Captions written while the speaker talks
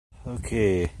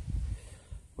Okay,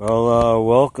 well,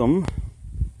 welcome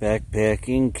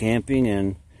backpacking, camping,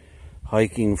 and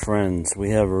hiking friends.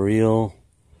 We have a real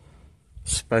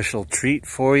special treat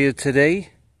for you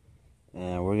today,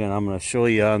 and I'm gonna show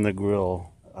you on the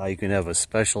grill how you can have a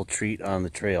special treat on the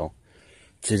trail.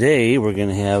 Today we're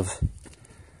gonna have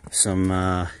some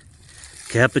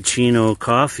cappuccino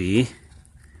coffee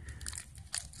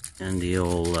in the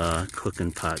old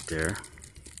cooking pot there.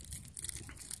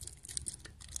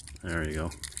 There you go.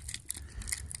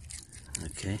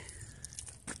 Okay.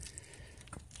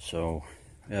 So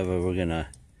we're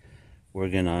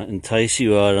gonna entice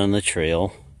you out on the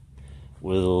trail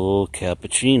with a little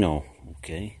cappuccino.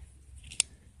 Okay.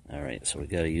 All right. So we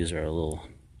got to use our little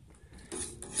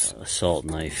salt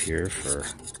knife here for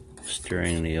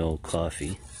stirring the old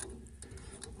coffee.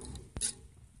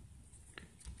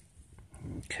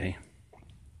 Okay.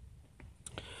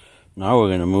 Now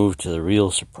we're gonna move to the real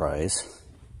surprise.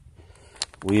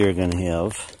 We are going to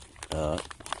have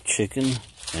chicken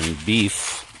and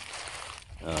beef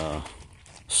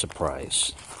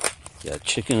surprise. Yeah,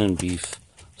 chicken and beef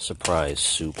surprise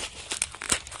soup.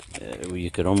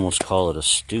 You could almost call it a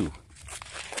stew.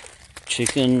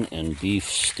 Chicken and beef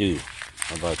stew.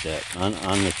 How about that?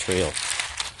 On the trail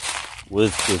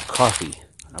with coffee.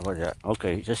 How about that?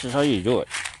 Okay, this is how you do it.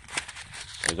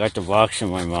 I got the box in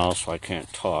my mouth, so I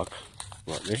can't talk.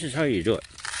 But this is how you do it.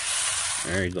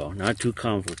 There you go. Not too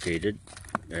complicated.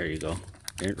 There you go.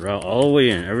 All the way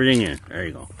in. Everything in. There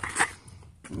you go.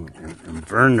 And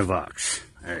burn the box.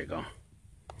 There you go.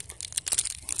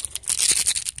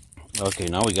 Okay,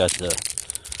 now we got the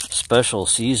special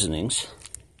seasonings.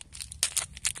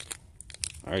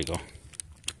 There you go.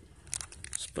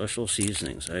 Special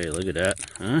seasonings. Hey, look at that.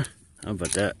 Huh? How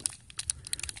about that?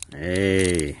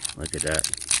 Hey, look at that.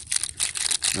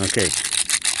 Okay.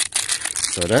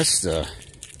 So that's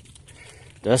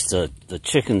the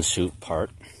chicken soup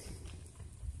part.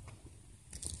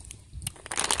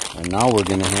 And now we're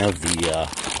going to have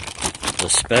the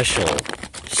special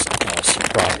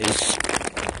surprise.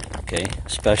 Okay,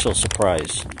 special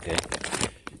surprise. Okay,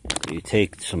 you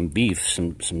take some beef,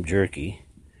 some jerky,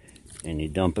 and you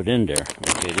dump it in there.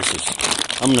 Okay,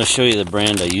 I'm going to show you the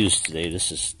brand I used today.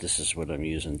 This is what I'm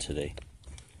using today.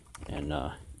 And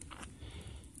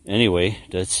anyway,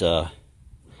 that's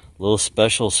little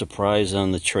special surprise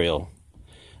on the trail.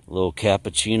 A little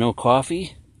cappuccino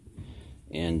coffee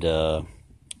and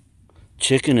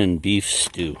chicken and beef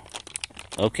stew.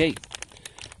 Okay,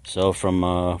 so from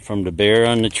the bear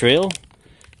on the trail,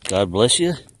 God bless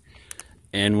you,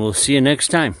 and we'll see you next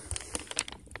time.